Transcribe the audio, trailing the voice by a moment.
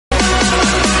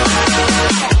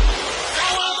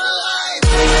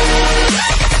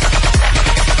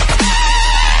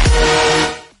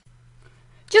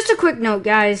note,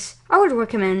 guys. I would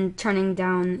recommend turning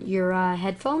down your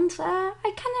headphones. I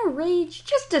kind of rage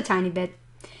just a tiny bit.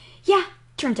 Yeah,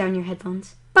 turn down your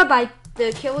headphones. Bye-bye. The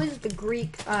Achilles, the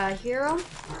Greek hero,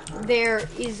 there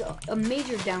is a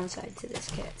major downside to this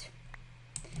kit.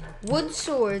 Wood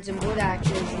swords and wood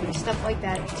axes and stuff like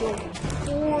that deal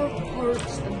 4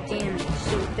 parts of damage,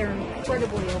 so they're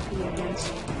incredibly OP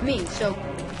against me, so...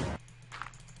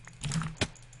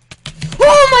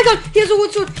 Oh my god! He has a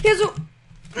wood sword! He has a...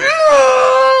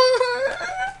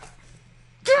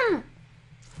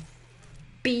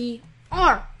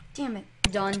 B-R! Damn it.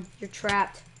 Done. You're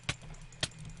trapped.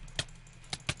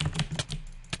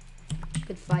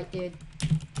 Good fight, dude.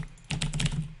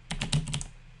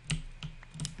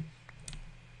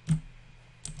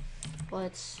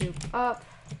 Let's soup up.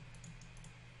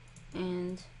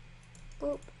 And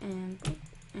boop, and boop,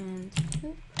 and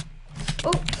boop.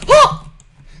 Oh! Oh!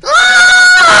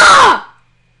 Ah!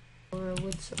 Or a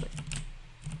wood sword.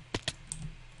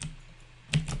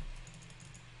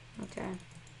 Okay.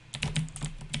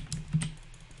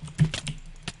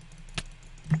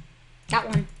 That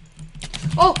one.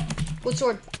 Oh! Wood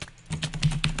sword.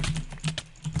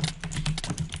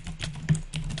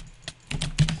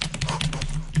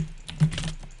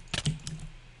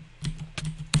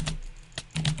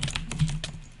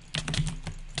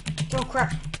 Oh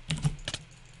crap.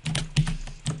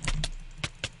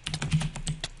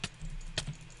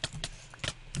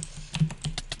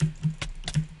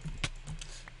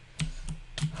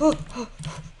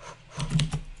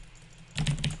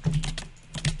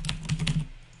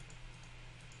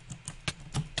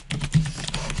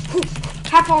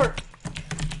 Half heart.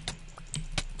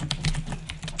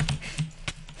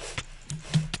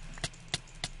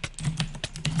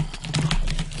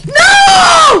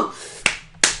 No!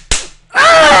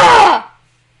 Ah!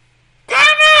 Damn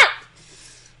it!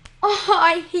 Oh,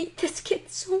 I hate this kid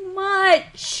so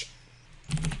much.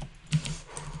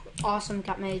 Awesome,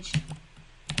 got mage.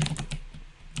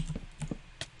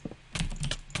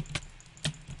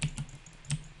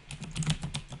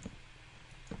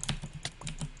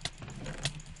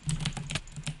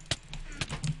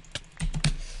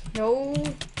 No.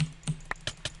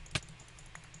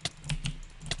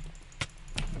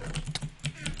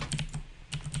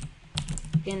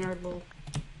 Inner little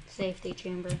safety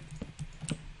chamber.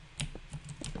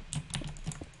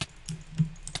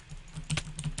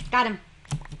 Got him.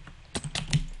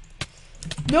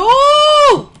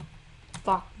 No!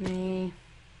 Fuck me.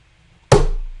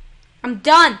 I'm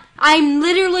done. I'm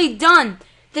literally done.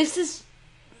 This is...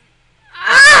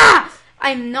 Ah!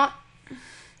 I'm not...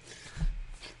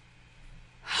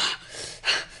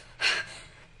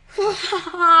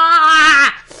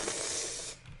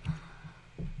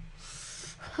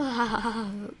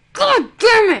 God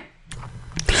damn it!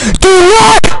 Do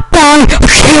not buy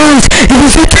Achilles! It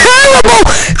is a